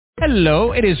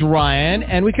Hello, it is Ryan,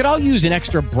 and we could all use an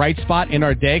extra bright spot in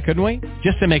our day, couldn't we?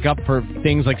 Just to make up for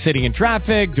things like sitting in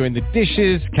traffic, doing the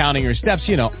dishes, counting your steps,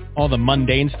 you know, all the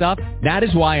mundane stuff. That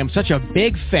is why I'm such a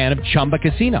big fan of Chumba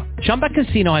Casino. Chumba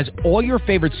Casino has all your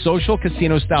favorite social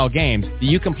casino-style games that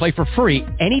you can play for free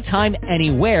anytime,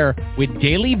 anywhere with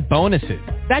daily bonuses.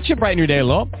 That should brighten your day a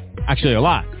little. Actually, a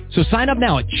lot. So sign up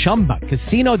now at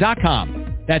ChumbaCasino.com.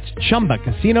 That's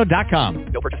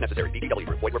ChumbaCasino.com. No purchase necessary. VGW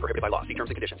Group. Void where prohibited by law. See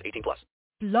terms and conditions. 18+.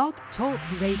 Blog Talk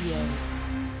Radio.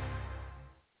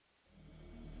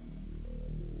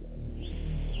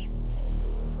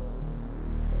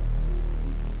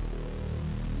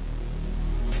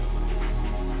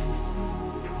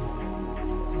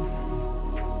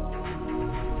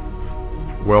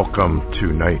 Welcome to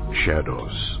Night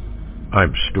Shadows.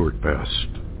 I'm Stuart Best,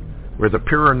 where the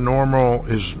paranormal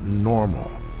is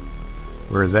normal,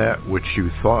 where that which you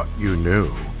thought you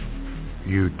knew,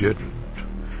 you didn't,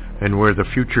 and where the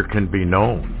future can be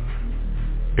known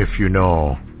if you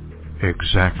know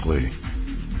exactly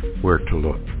where to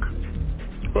look.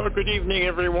 Well, good evening,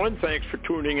 everyone. Thanks for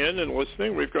tuning in and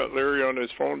listening. We've got Larry on his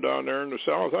phone down there in the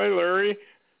south. Hi, Larry.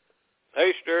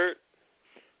 Hey, Stuart.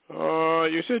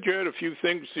 You said you had a few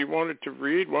things you wanted to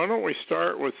read. Why don't we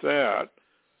start with that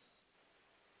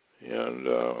and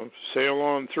sail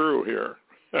on through here?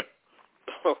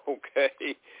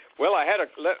 Okay. Well, I had a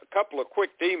couple of quick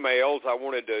emails I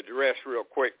wanted to address real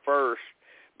quick first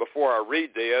before I read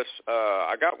this.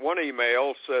 I got one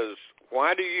email says,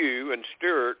 why do you and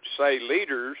Stuart say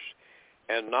leaders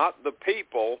and not the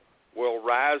people will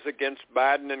rise against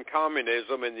Biden and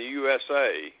communism in the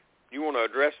USA? You want to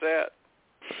address that?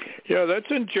 Yeah, that's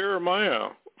in Jeremiah,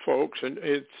 folks, and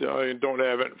it's I don't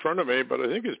have it in front of me, but I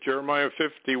think it's Jeremiah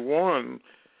 51,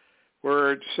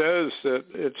 where it says that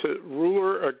it's a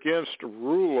ruler against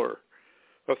ruler,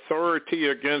 authority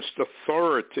against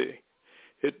authority.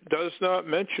 It does not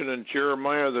mention in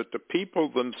Jeremiah that the people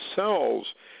themselves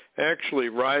actually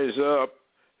rise up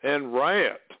and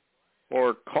riot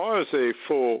or cause a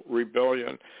full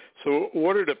rebellion. So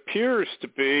what it appears to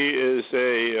be is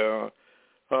a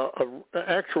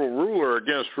actual ruler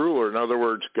against ruler. In other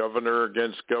words, governor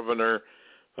against governor,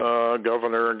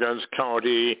 governor against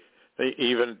county,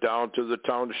 even down to the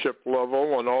township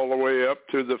level and all the way up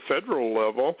to the federal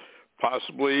level,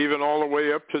 possibly even all the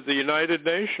way up to the United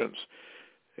Nations.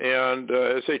 And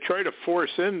as they try to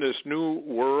force in this new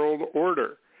world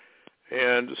order.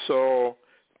 And so,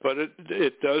 but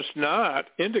it does not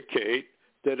indicate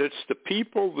that it's the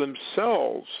people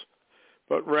themselves,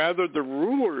 but rather the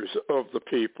rulers of the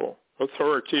people,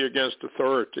 authority against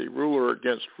authority, ruler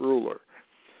against ruler,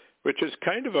 which is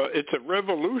kind of it's a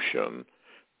revolution,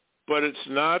 but it's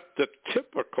not the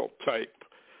typical type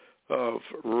of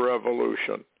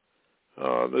revolution.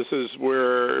 This is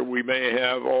where we may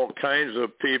have all kinds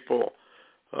of people,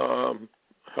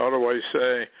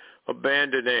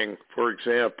 abandoning, for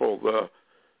example,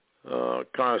 the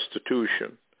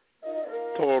Constitution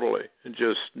totally and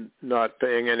just not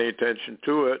paying any attention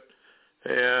to it.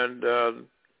 And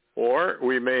or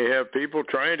we may have people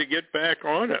trying to get back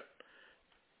on it,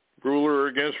 ruler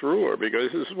against ruler,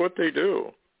 because this is what they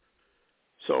do.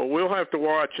 So we'll have to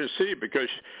watch and see, because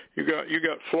you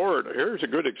got Florida. Here's a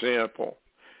good example.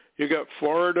 You got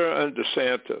Florida and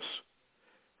DeSantis,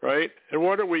 right? And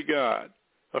what do we got?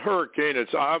 A hurricane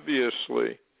that's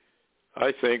obviously,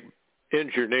 I think,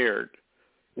 engineered.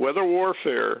 Weather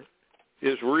warfare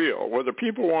is real. Whether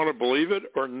people want to believe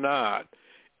it or not,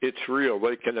 it's real.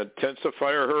 They can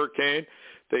intensify a hurricane.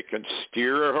 They can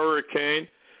steer a hurricane.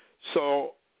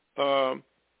 So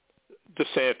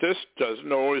DeSantis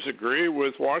doesn't always agree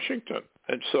with Washington.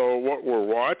 And so what we're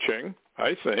watching,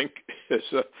 I think,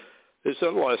 is a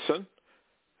lesson.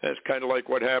 And it's kind of like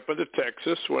what happened to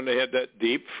Texas when they had that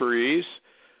deep freeze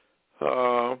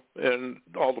and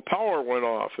all the power went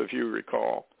off, if you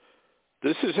recall.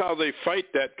 This is how they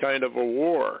fight that kind of a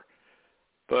war.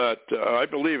 But I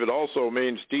believe it also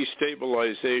means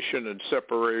destabilization and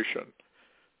separation.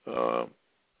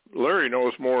 Larry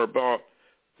knows more about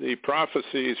the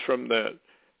prophecies from that.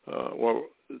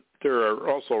 There are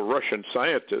also Russian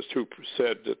scientists who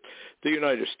said that the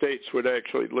United States would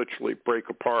actually literally break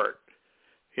apart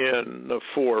in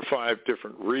 4 or 5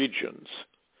 different regions.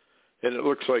 And it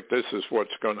looks like this is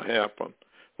what's going to happen.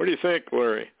 What do you think,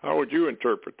 Larry? How would you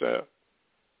interpret that?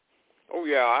 Oh,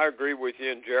 yeah, I agree with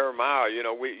you in Jeremiah. You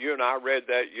know, you and I read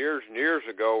that years and years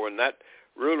ago, and that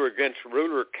ruler against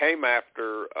ruler came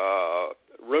after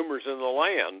rumors in the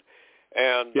land.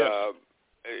 And, yes.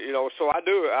 You know, so I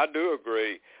do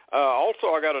agree. Also,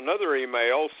 I got another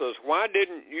email says, why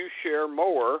didn't you share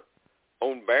more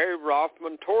on Barry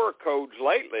Rothman Torah codes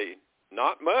lately?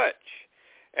 Not much.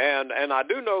 And I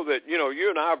do know that, you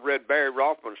and I have read Barry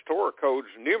Rothman's Torah codes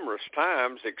numerous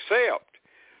times, except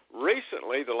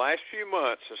recently, the last few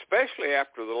months, especially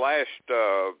after the last,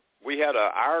 we had an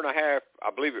hour and a half,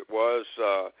 I believe it was,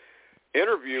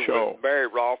 interview with Barry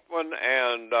Rothman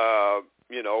and, a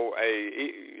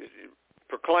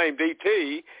proclaimed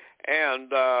ET,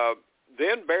 and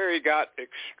then Barry got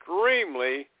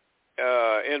extremely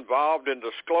involved in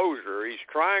disclosure. He's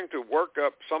trying to work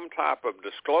up some type of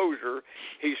disclosure.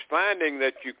 He's finding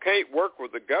that you can't work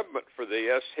with the government for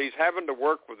this. He's having to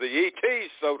work with the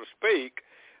ETs, so to speak,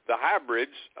 the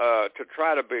hybrids, to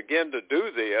try to begin to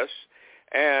do this.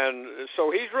 And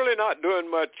so he's really not doing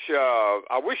much.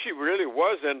 I wish he really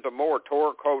was into more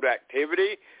Torah code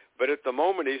activity, but at the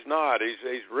moment he's not.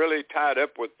 He's really tied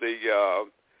up with the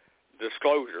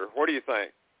disclosure. What do you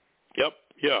think? Yep.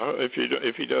 Yeah,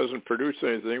 if he doesn't produce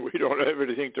anything, we don't have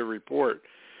anything to report.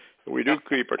 We do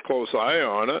keep a close eye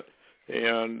on it,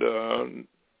 and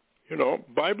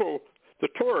the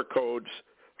Torah codes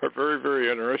are very,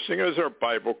 very interesting, as are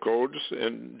Bible codes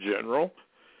in general,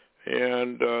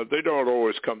 and they don't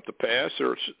always come to pass.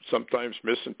 They're sometimes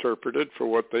misinterpreted for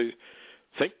what they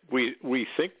think we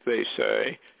think they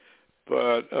say,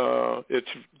 but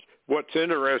it's what's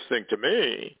interesting to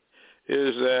me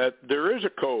is that there is a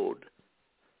code.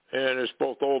 And it's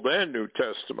both Old and New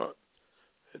Testament.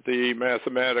 The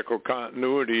mathematical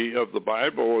continuity of the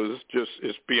Bible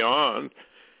is beyond,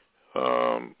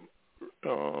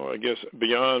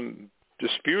 beyond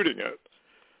disputing it.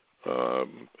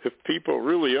 If people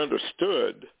really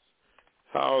understood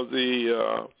how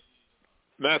the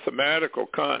mathematical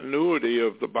continuity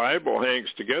of the Bible hangs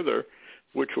together,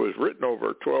 which was written over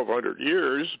 1,200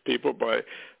 years, a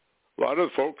lot of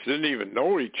folks didn't even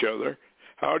know each other.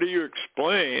 How do you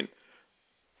explain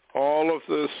all of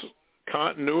this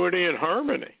continuity and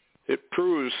harmony? It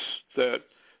proves that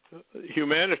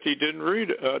humanity didn't write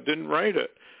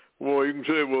it. Well, you can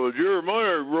say, well,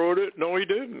 Jeremiah wrote it. No, he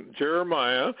didn't.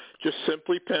 Jeremiah just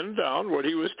simply penned down what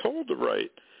he was told to write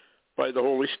by the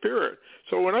Holy Spirit.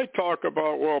 So when I talk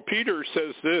about, well, Peter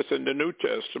says this in the New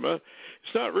Testament,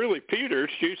 it's not really Peter.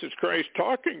 It's Jesus Christ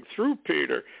talking through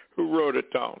Peter who wrote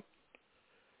it down.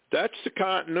 That's the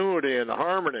continuity and the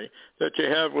harmony that you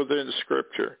have within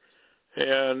Scripture,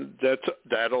 and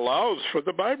that allows for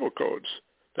the Bible codes.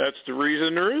 That's the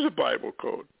reason there is a Bible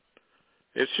code.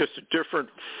 It's just a different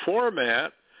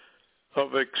format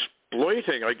of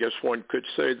exploiting, I guess one could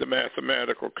say, the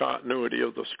mathematical continuity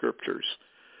of the Scriptures.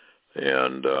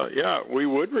 And, we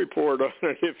would report on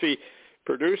it if he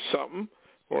produced something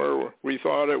or we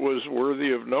thought it was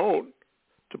worthy of note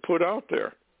to put out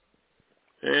there.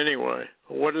 Anyway,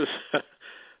 what else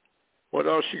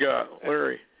you got,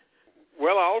 Larry?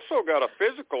 Well, I also got a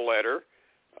physical letter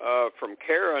from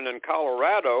Karen in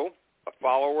Colorado, a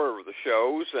follower of the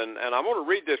shows, and I'm going to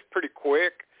read this pretty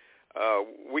quick.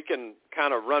 We can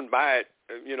kind of run by it,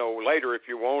 later if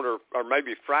you want, or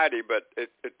maybe Friday, but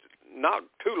it's not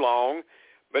too long.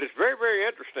 But it's very, very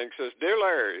interesting. It says, Dear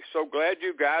Larry, so glad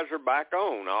you guys are back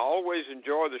on. I always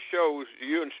enjoy the shows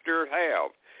you and Stuart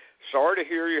have. Sorry to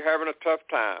hear you're having a tough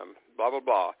time, blah, blah,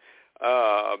 blah.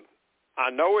 I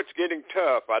know it's getting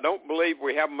tough. I don't believe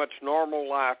we have much normal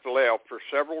life left for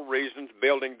several reasons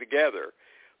building together.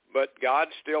 But God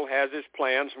still has his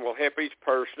plans and will help each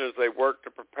person as they work to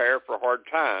prepare for hard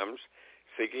times.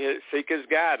 Seek his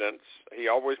guidance. He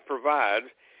always provides.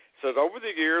 It says, over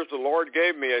the years, the Lord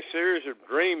gave me a series of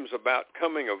dreams about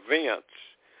coming events.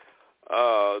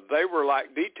 They were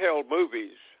like detailed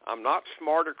movies. I'm not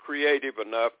smart or creative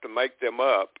enough to make them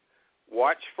up.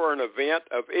 Watch for an event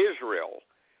of Israel.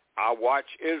 I watch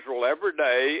Israel every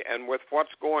day, and with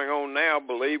what's going on now,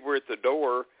 believe we're at the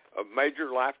door of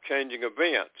major life-changing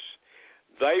events.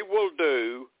 They will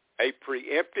do a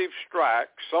preemptive strike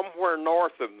somewhere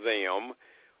north of them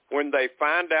when they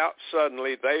find out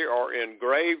suddenly they are in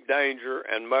grave danger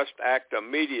and must act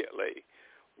immediately.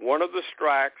 One of the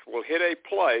strikes will hit a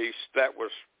place that was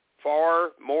far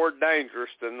more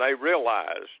dangerous than they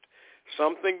realized.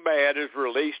 Something bad is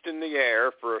released in the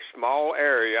air for a small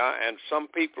area, and some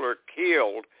people are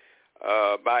killed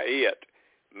by it.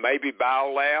 Maybe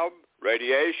biolab,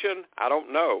 radiation, I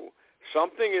don't know.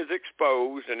 Something is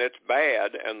exposed, and it's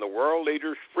bad, and the world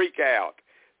leaders freak out.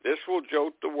 This will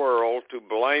jolt the world to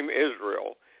blame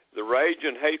Israel. The rage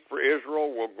and hate for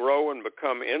Israel will grow and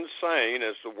become insane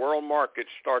as the world markets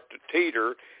start to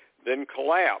teeter, then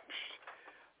collapse.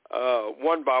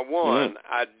 One by one,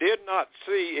 I did not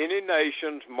see any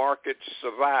nation's markets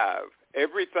survive.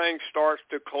 Everything starts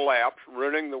to collapse,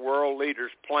 ruining the world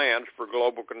leaders' plans for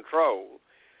global control.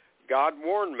 God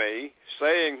warned me,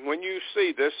 saying, when you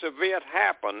see this event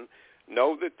happen,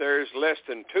 Know that there is less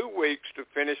than 2 weeks to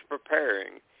finish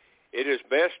preparing. It is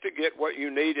best to get what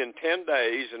you need in 10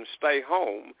 days and stay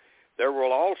home. There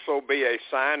will also be a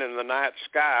sign in the night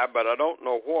sky, but I don't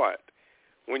know what.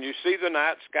 When you see the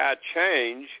night sky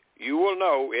change, you will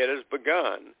know it has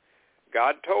begun.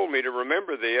 God told me to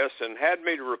remember this and had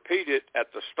me to repeat it at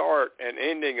the start and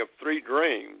ending of 3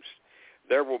 dreams.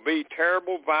 There will be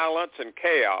terrible violence and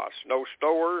chaos. No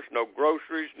stores, no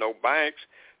groceries, no banks,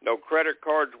 no credit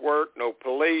cards work, no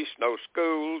police, no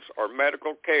schools or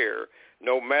medical care,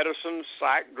 no medicines,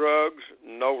 psych drugs,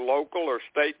 no local or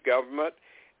state government,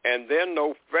 and then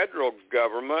no federal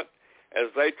government as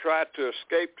they try to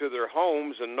escape to their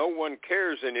homes, and no one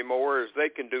cares anymore as they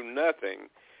can do nothing.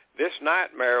 This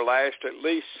nightmare lasts at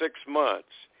least 6 months.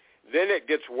 Then it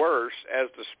gets worse as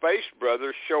the Space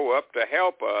Brothers show up to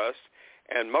help us,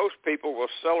 and most people will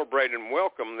celebrate and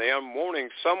welcome them, wanting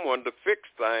someone to fix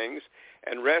things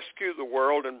and rescue the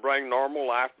world and bring normal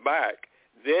life back.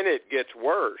 Then it gets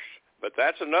worse, but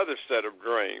that's another set of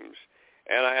dreams.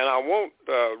 And I won't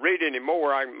read any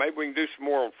more. Maybe we can do some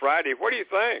more on Friday. What do you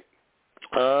think?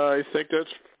 I think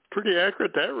that's pretty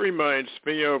accurate. That reminds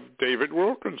me of David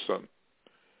Wilkinson.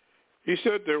 He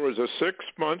said there was a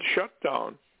 6-month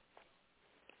shutdown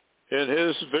in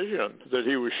his vision that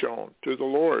he was shown to the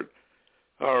Lord,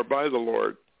 or by the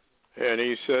Lord. And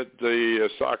he said the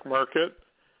stock market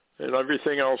and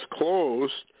everything else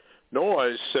closed.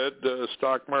 Noah said the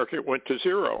stock market went to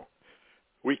zero.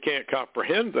 We can't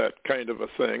comprehend that kind of a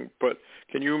thing, but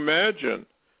can you imagine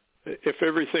if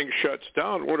everything shuts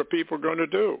down, what are people going to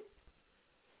do?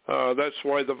 That's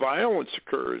why the violence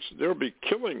occurs. They'll be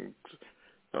killing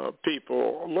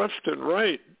people left and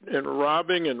right and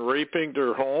robbing and raping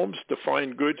their homes to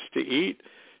find goods to eat,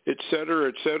 et cetera,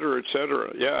 et cetera, et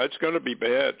cetera. Yeah, it's going to be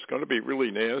bad. It's going to be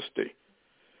really nasty.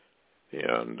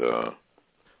 And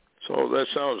so that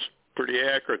sounds pretty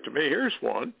accurate to me. Here's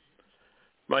one.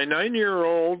 My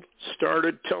 9-year-old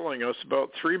started telling us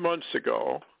about 3 months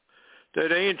ago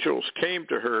that angels came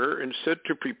to her and said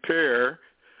to prepare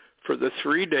for the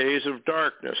 3 days of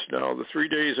darkness. Now, the 3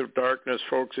 days of darkness,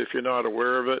 folks, if you're not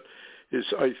aware of it, is,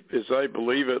 as I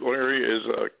believe it, Larry, is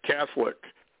a Catholic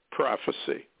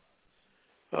prophecy.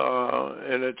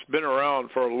 And it's been around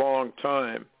for a long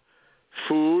time.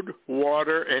 Food,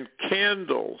 water, and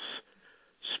candles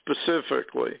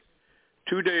specifically.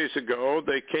 2 days ago,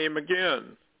 they came again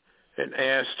and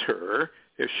asked her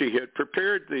if she had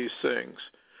prepared these things.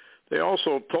 They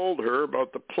also told her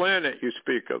about the planet you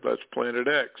speak of, that's Planet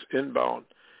X, inbound,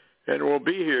 and will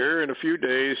be here in a few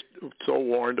days, so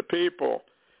warn the people.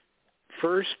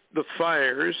 First the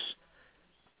fires,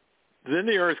 then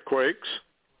the earthquakes,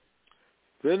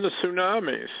 then the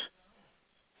tsunamis.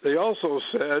 They also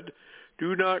said,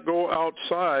 do not go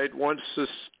outside once this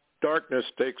darkness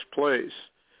takes place.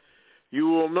 You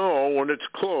will know when it's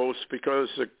close because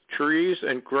the trees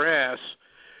and grass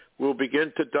will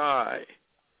begin to die.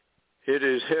 It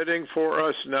is heading for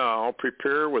us now.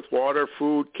 Prepare with water,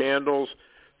 food, candles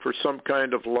for some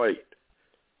kind of light.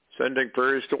 Sending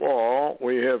prayers to all.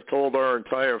 We have told our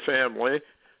entire family.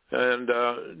 And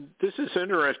this is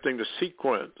interesting to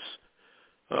sequence.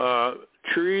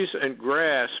 Trees and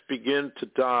grass begin to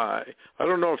die. I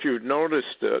don't know if you've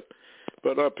noticed it,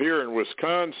 but up here in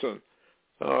Wisconsin,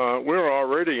 we're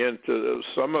already into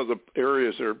some of the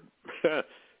areas are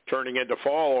turning into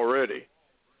fall already.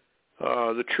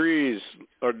 The trees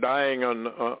are dying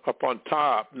up on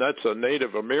top, and that's a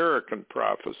Native American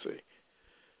prophecy.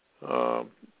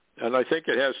 And I think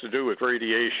it has to do with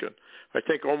radiation. I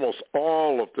think almost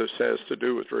all of this has to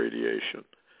do with radiation.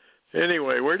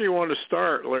 Anyway, where do you want to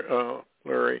start,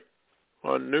 Larry,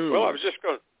 on news? Well, I was just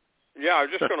going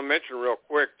to mention real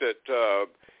quick that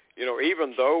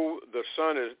even though the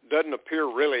sun doesn't appear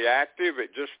really active,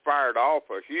 it just fired off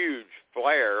a huge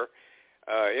flare,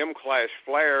 M-class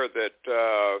flare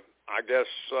that I guess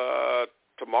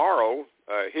tomorrow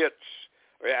hits,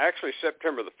 actually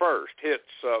September the 1st,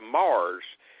 hits Mars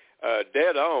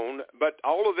dead on. But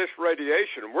all of this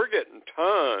radiation, we're getting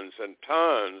tons and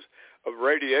tons of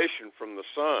radiation from the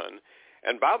sun.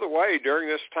 And by the way, during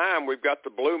this time, we've got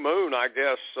the blue moon, I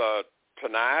guess,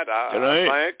 tonight, I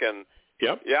think. And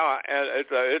yep. Yeah, and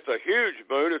it's a huge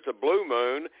moon. It's a blue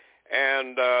moon.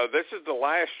 And this is the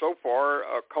last so far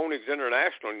Koenig's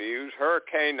International News.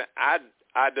 Hurricane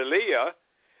Idalia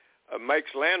makes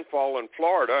landfall in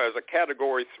Florida as a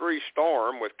Category 3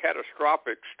 storm with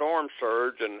catastrophic storm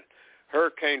surge and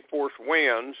hurricane-force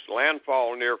winds.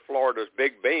 Landfall near Florida's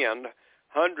Big Bend.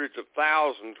 Hundreds of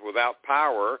thousands without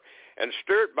power. And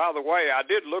Stuart, by the way, I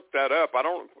did look that up. I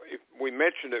don't know if we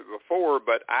mentioned it before,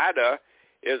 but Ida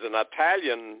is an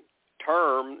Italian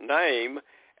name,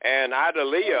 And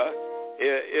Idalia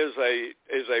is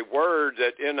a word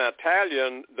that in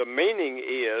Italian the meaning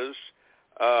is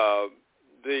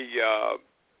the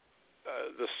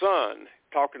sun,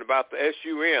 talking about the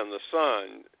S-U-N, the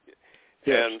sun.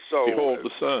 Yes, and so behold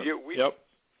the sun. Yep.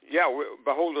 Yeah,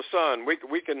 behold the sun. We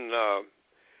can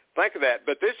think of that.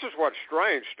 But this is what's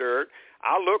strange, Stuart.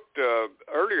 I looked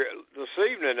earlier this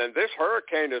evening, and this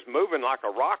hurricane is moving like a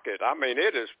rocket. I mean,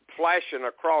 it is flashing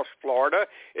across Florida.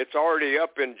 It's already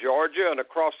up in Georgia and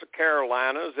across the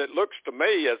Carolinas. It looks to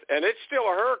me as, and it's still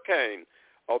a hurricane,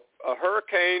 a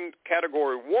hurricane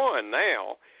category 1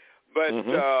 now. But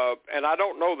and I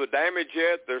don't know the damage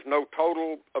yet. There's no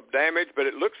total of damage, but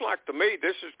it looks like to me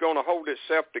this is going to hold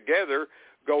itself together,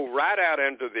 go right out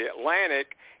into the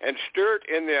Atlantic, and Stuart,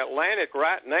 in the Atlantic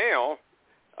right now,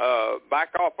 back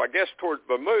off, I guess, towards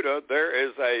Bermuda, there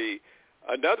is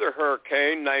another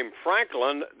hurricane named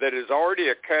Franklin that is already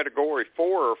a category 4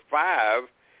 or 5,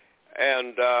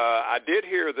 and I did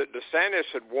hear that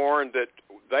DeSantis had warned that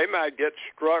they might get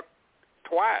struck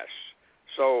twice.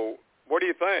 So what do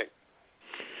you think?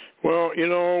 Well, you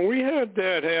know, we had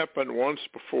that happen once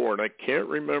before, and I can't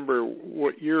remember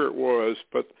what year it was,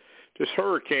 but this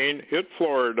hurricane hit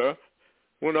Florida,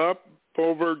 went up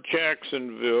over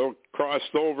Jacksonville,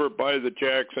 crossed over by the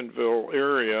Jacksonville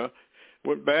area,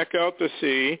 went back out to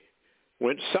sea,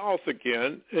 went south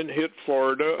again, and hit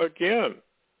Florida again.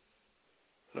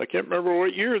 I can't remember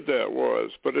what year that was,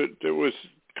 but it was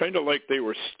kind of like they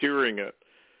were steering it.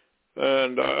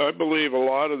 And I believe a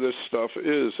lot of this stuff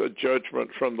is a judgment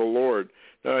from the Lord.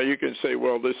 Now, you can say,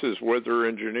 well, this is weather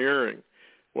engineering.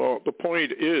 Well, the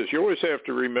point is, you always have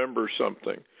to remember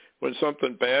something. When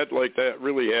something bad like that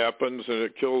really happens and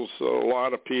it kills a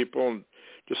lot of people and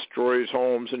destroys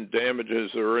homes and damages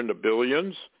that are in the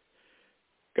billions,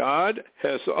 God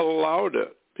has allowed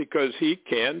it because he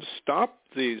can stop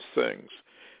these things.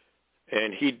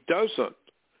 And he doesn't,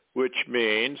 which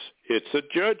means it's a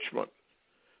judgment.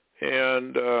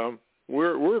 And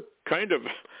we're kind of,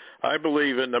 I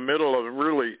believe, in the middle of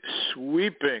really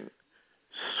sweeping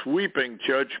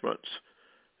judgments.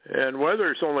 And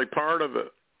weather's only part of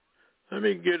it. Let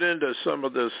me get into some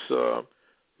of this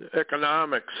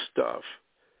economic stuff.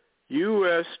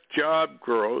 U.S. job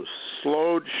growth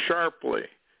slowed sharply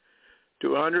to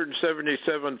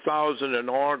 177,000 in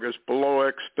August, below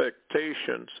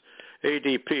expectations.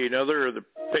 ADP, now they're the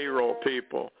payroll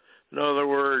people. In other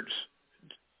words,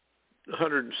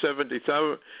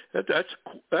 170,000.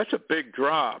 That's a big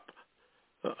drop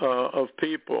of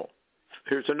people.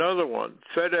 Here's another one.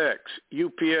 FedEx,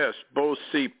 UPS both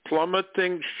see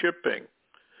plummeting shipping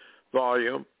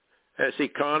volume as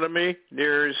economy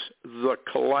nears the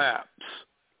collapse.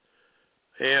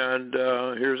 And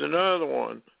here's another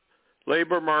one.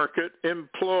 Labor market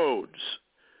implodes.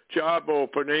 Job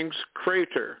openings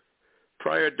crater.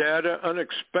 Prior data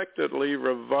unexpectedly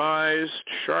revised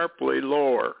sharply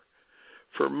lower.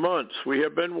 For months, we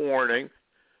have been warning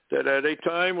that at a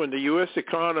time when the U.S.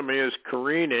 economy is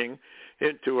careening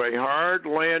into a hard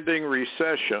landing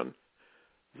recession,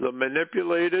 the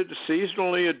manipulated,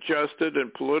 seasonally adjusted,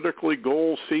 and politically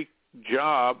goal-seek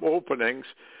job openings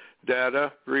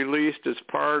data released as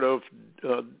part of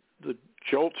the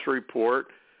JOLTS report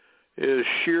is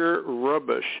sheer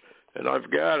rubbish. And I've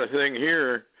got a thing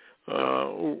here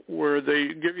where they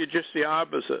give you just the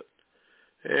opposite.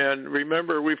 And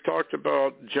remember, we've talked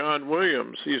about John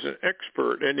Williams. He's an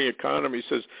expert in the economy.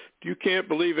 He says, you can't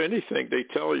believe anything they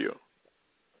tell you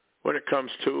when it comes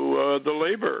to the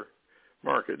labor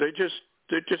market. They just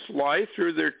lie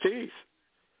through their teeth,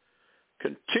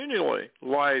 continually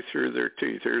lie through their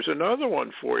teeth. Here's another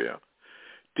one for you.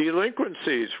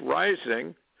 Delinquencies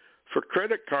rising for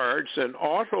credit cards and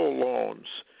auto loans.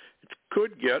 It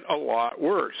could get a lot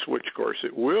worse, which, of course,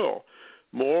 it will.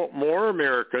 More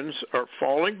Americans are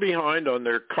falling behind on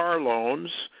their car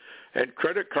loans and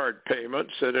credit card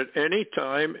payments than at any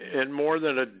time in more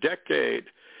than a decade,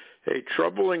 a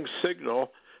troubling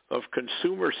signal of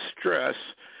consumer stress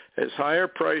as higher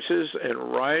prices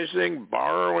and rising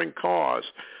borrowing costs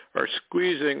are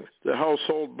squeezing the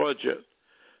household budget.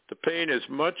 The pain is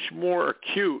much more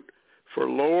acute for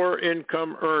lower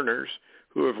income earners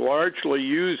who have largely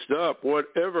used up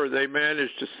whatever they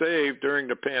managed to save during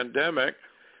the pandemic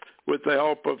with the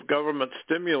help of government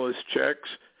stimulus checks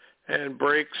and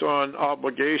breaks on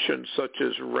obligations such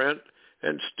as rent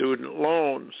and student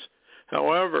loans.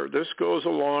 However, this goes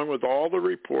along with all the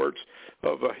reports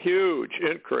of a huge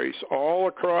increase all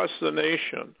across the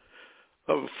nation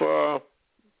of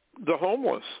the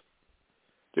homeless.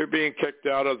 They're being kicked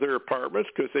out of their apartments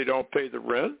because they don't pay the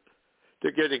rent.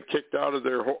 They're getting kicked out of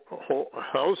their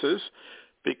houses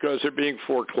because they're being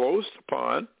foreclosed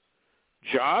upon.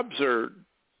 Jobs are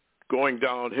going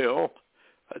downhill.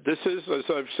 This is, as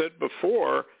I've said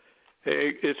before,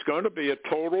 it's going to be a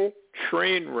total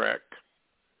train wreck.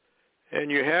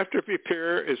 And you have to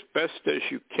prepare as best as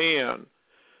you can.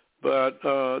 But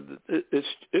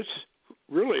it's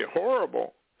really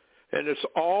horrible. And it's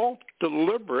all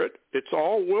deliberate. It's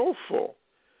all willful.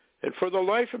 And for the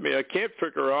life of me, I can't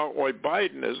figure out why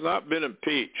Biden has not been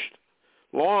impeached.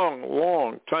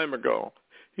 Long time ago.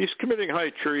 He's committing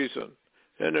high treason.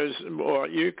 And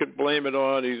you can blame it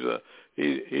on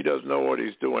he doesn't know what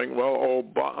he's doing. Well,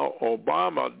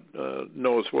 Obama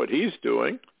knows what he's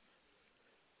doing,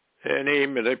 and he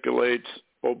manipulates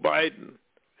Biden,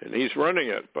 and he's running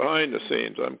it behind the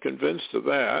scenes. I'm convinced of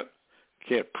that.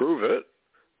 Can't prove it,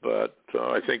 but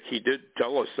I think he did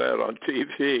tell us that on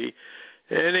TV.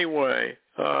 Anyway,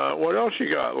 what else you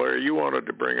got, Larry, you wanted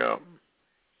to bring up?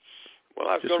 Well,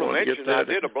 I was going to mention I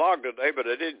did a blog today, but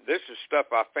I didn't. This is stuff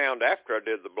I found after I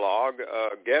did the blog.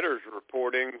 Getter's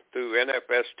reporting through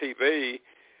NFS TV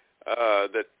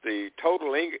that the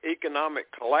total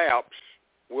economic collapse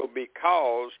will be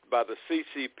caused by the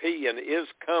CCP and is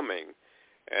coming,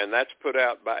 and that's put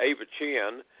out by Ava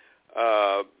Chen.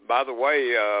 By the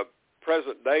way,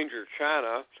 Present Danger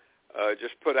China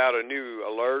just put out a new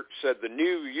alert, said the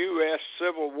new U.S.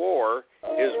 Civil War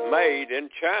is made in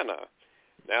China.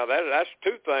 Now, that's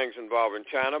two things involving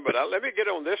China, but let me get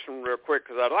on this one real quick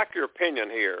because I'd like your opinion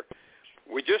here.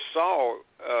 We just saw,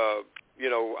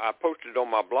 I posted on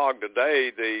my blog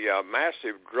today the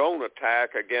massive drone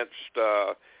attack against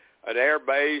an air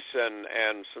base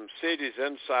and some cities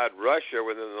inside Russia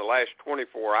within the last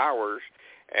 24 hours,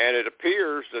 and it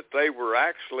appears that they were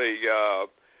actually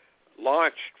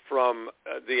launched from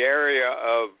the area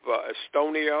of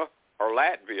Estonia or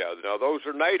Latvia. Now, those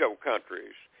are NATO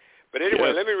countries. But anyway,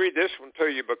 Yes. Let me read this one to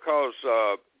you because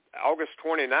August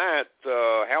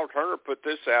 29th, Hal Turner put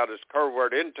this out as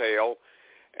covert intel,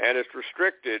 and it's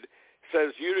restricted. It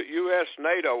says U.S.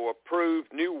 NATO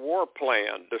approved new war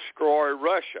plan, destroy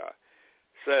Russia.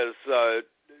 It says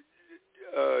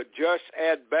just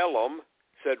ad bellum,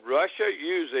 said Russia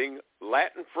using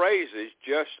Latin phrases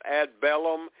just ad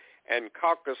bellum and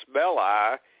casus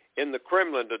belli in the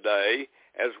Kremlin today,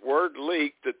 as word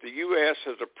leaked that the U.S.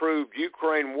 has approved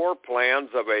Ukraine war plans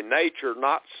of a nature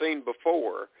not seen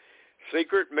before.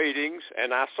 Secret meetings,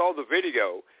 and I saw the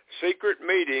video, secret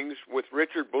meetings with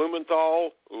Richard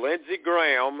Blumenthal, Lindsey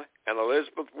Graham, and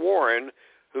Elizabeth Warren,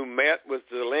 who met with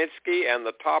Zelensky and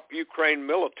the top Ukraine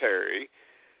military,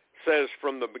 says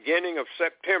from the beginning of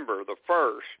September the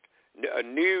 1st, a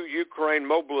new Ukraine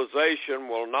mobilization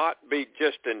will not be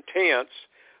just intense,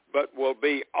 but will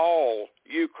be all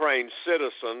Ukraine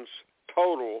citizens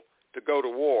total to go to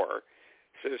war.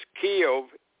 It says Kyiv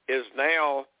is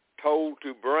now told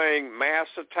to bring mass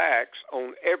attacks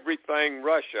on everything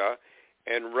Russia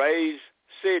and raze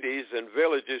cities and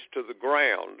villages to the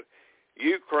ground.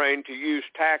 Ukraine to use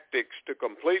tactics to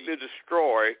completely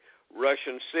destroy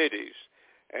Russian cities.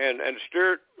 And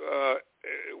Stuart,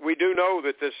 we do know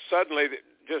that this suddenly,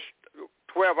 just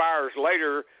 12 hours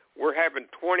later, we're having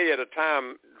 20 at a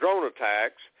time drone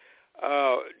attacks.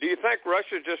 Do you think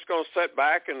Russia's just going to sit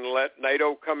back and let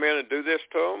NATO come in and do this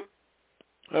to them?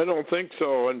 I don't think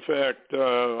so. In fact,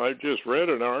 I just read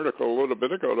an article a little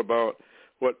bit ago about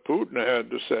what Putin had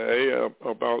to say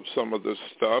about some of this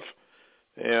stuff.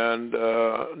 And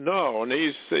no, and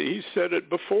he said it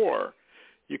before.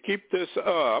 You keep this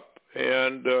up,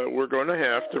 and we're going to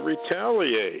have to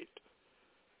retaliate.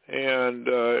 And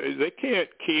they can't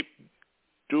keep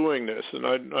doing this, and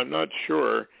I'm not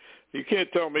sure. You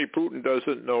can't tell me Putin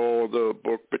doesn't know the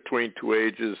book Between Two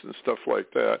Ages and stuff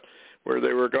like that, where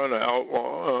they were going to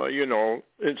outlaw,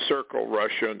 encircle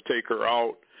Russia and take her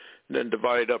out and then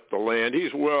divide up the land.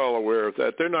 He's well aware of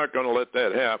that. They're not going to let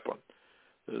that happen.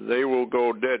 They will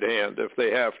go dead hand if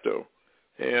they have to.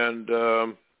 And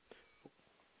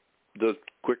the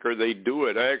quicker they do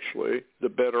it, actually, the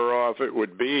better off it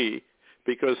would be,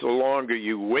 because the longer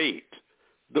you wait,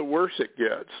 the worse it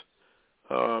gets.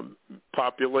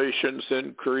 Populations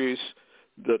increase,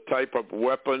 the type of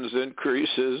weapons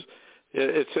increases,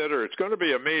 et cetera. It's going to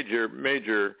be a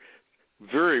major,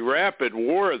 very rapid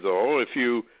war, though. If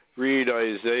you read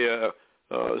Isaiah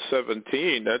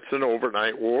 17, that's an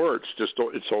overnight war.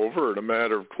 It's over in a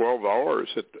matter of 12 hours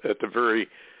at the very,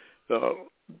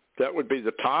 that would be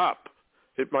the top.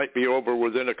 It might be over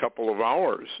within a couple of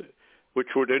hours, which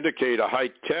would indicate a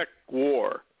high-tech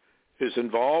war is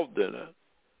involved in it.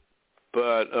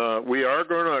 But we are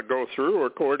going to go through,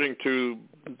 according to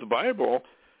the Bible,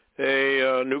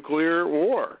 a nuclear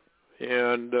war,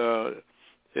 and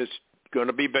it's going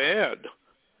to be bad.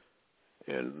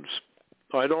 And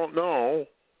I don't know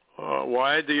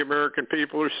why the American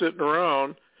people are sitting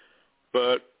around,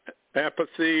 but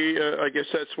apathy, I guess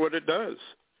that's what it does.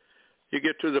 You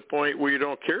get to the point where you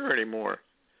don't care anymore.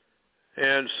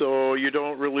 And so you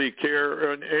don't really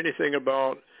care anything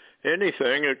about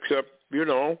anything except,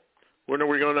 when are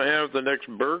we going to have the next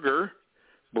burger,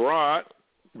 brat,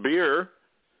 beer,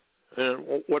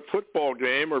 and what football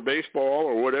game or baseball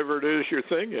or whatever it is your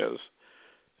thing is.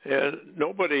 And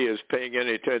nobody is paying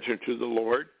any attention to the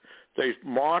Lord. They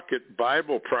mock at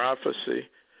Bible prophecy,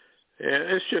 and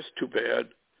it's just too bad.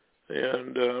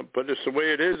 And but it's the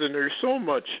way it is, and there's so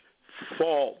much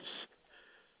false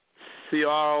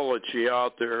theology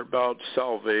out there about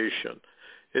salvation.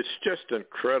 It's just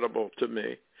incredible to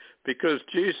me because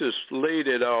Jesus laid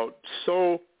it out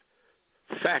so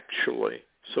factually,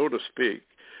 so to speak,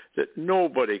 that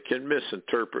nobody can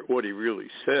misinterpret what he really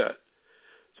said.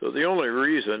 So the only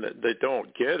reason that they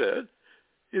don't get it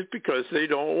is because they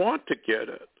don't want to get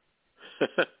it.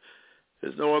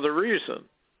 There's no other reason.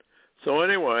 So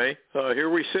anyway, here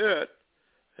we sit,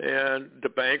 and the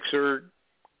banks are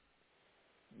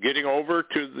getting over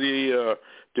to the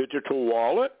digital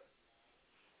wallet.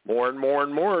 More and more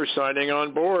and more are signing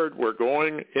on board. We're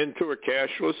going into a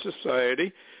cashless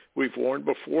society. We've warned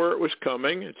before it was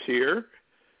coming. It's here.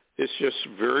 It's just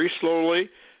very slowly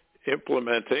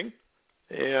implementing,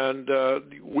 and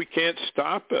we can't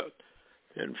stop it.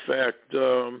 In fact,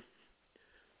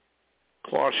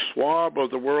 Klaus Schwab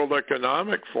of the World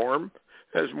Economic Forum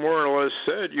has more or less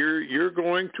said, you're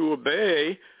going to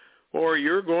obey or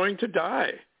you're going to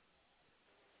die.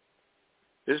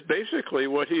 Is basically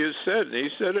what he has said, and he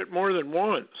said it more than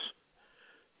once.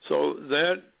 So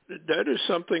that is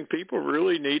something people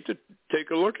really need to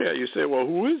take a look at. You say, well,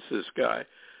 who is this guy?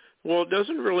 Well, it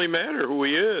doesn't really matter who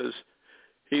he is.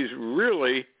 He's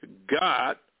really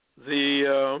got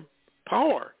the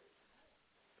power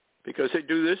because they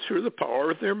do this through the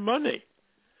power of their money,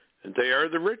 and they are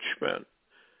the rich men,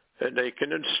 and they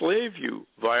can enslave you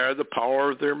via the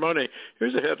power of their money.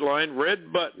 Here's a headline,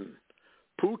 Red Button.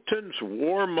 Putin's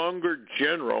warmonger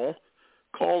general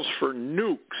calls for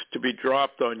nukes to be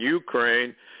dropped on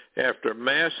Ukraine after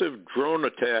massive drone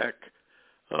attack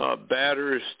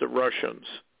batters the Russians.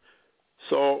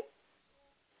 So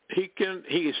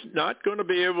he's not going to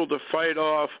be able to fight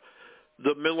off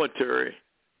the military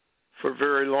for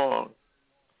very long.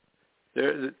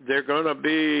 They're going to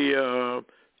be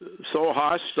so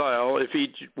hostile if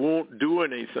he won't do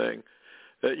anything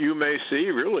that you may see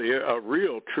really a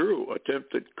real, true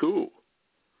attempted coup.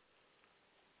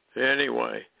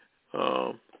 Anyway,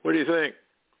 what do you think,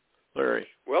 Larry?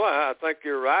 Well, I think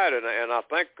you're right, and I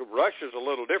think Russia's a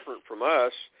little different from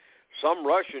us. Some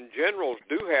Russian generals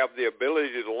do have the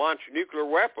ability to launch nuclear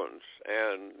weapons,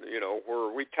 and,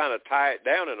 where we kind of tie it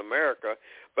down in America.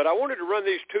 But I wanted to run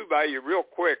these two by you real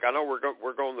quick. I know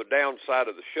we're going the downside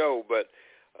of the show, but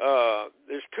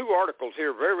there's two articles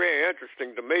here very, very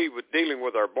interesting to me with dealing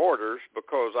with our borders,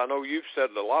 because I know you've said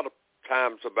a lot of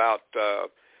times about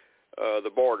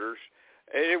the borders.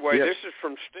 Anyway, yes. This is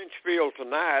from Stinchfield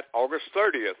Tonight, August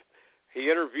 30th.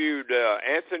 He interviewed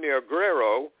Anthony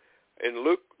Aguero in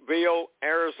Lukeville,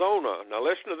 Arizona. Now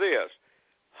listen to this.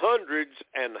 Hundreds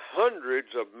and hundreds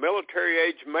of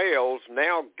military-age males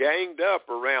now ganged up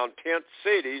around tent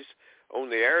cities on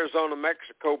the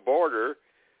Arizona-Mexico border,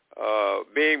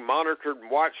 being monitored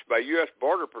and watched by U.S.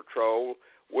 Border Patrol,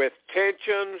 with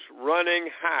tensions running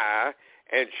high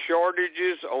and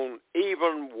shortages on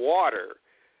even water.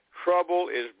 Trouble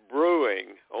is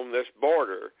brewing on this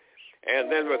border.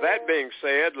 And then with that being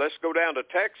said, let's go down to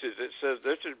Texas. It says,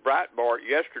 this is Breitbart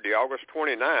yesterday, August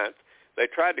 29th. They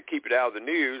tried to keep it out of the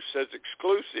news. Says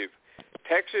exclusive.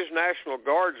 Texas National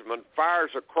Guardsman fires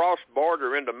across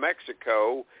border into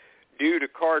Mexico due to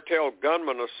cartel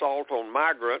gunman assault on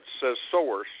migrants, says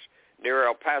source, near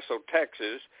El Paso,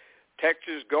 Texas.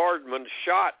 Texas Guardsman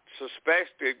shot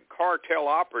suspected cartel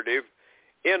operative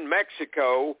in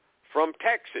Mexico from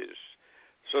Texas.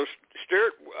 So,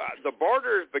 Stuart, the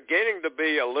border is beginning to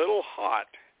be a little hot.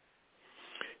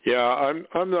 Yeah,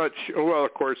 I'm not sure. Well,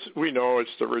 of course, we know it's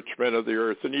the rich men of the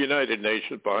earth and the United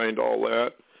Nations behind all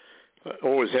that.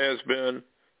 Always has been.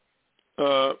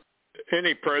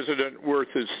 Any president worth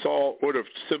his salt would have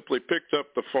simply picked up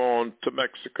the phone to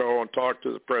Mexico and talked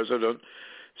to the president,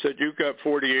 said, you've got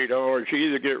 48 hours. You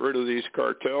either get rid of these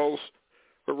cartels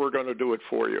or we're going to do it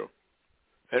for you.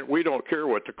 And we don't care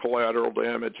what the collateral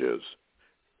damage is.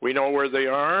 We know where they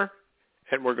are,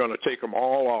 and we're going to take them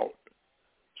all out.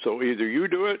 So either you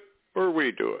do it or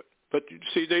we do it. But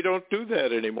see, they don't do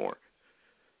that anymore.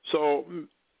 So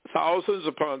thousands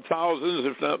upon thousands,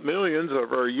 if not millions,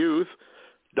 of our youth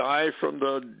die from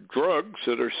the drugs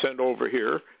that are sent over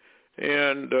here.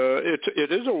 And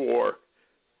it is a war.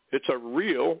 It's a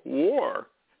real war.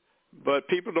 But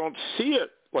people don't see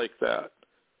it like that.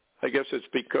 I guess it's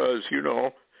because,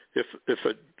 if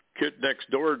a kid next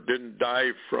door didn't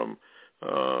die from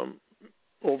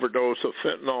overdose of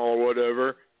fentanyl or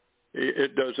whatever,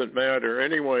 it doesn't matter.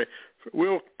 Anyway,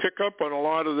 we'll pick up on a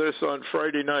lot of this on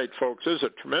Friday night, folks. There's a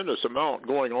tremendous amount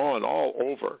going on all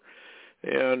over.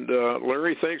 And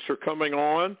Larry, thanks for coming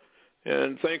on.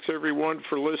 And thanks, everyone,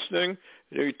 for listening.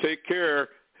 You take care.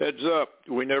 Heads up.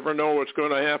 We never know what's going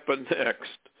to happen next.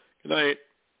 Good night.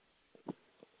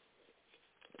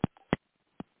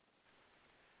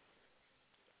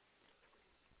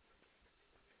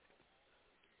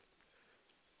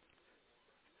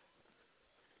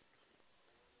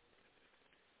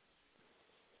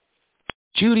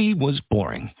 Judy was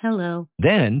boring. Hello.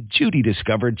 Then Judy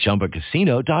discovered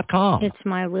ChumbaCasino.com. It's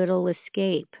my little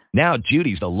escape. Now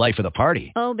Judy's the life of the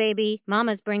party. Oh, baby,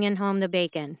 mama's bringing home the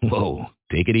bacon. Whoa,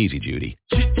 take it easy, Judy.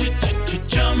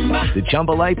 The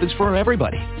Chumba life is for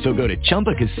everybody. So go to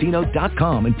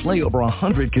ChumbaCasino.com and play over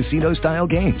 100 casino-style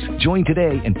games. Join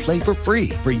today and play for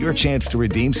free for your chance to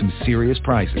redeem some serious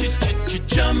prizes.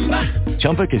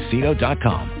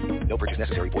 ChumbaCasino.com. No purchase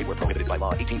necessary. Void where prohibited by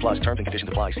law. 18+ terms and conditions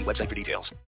apply. See website for details.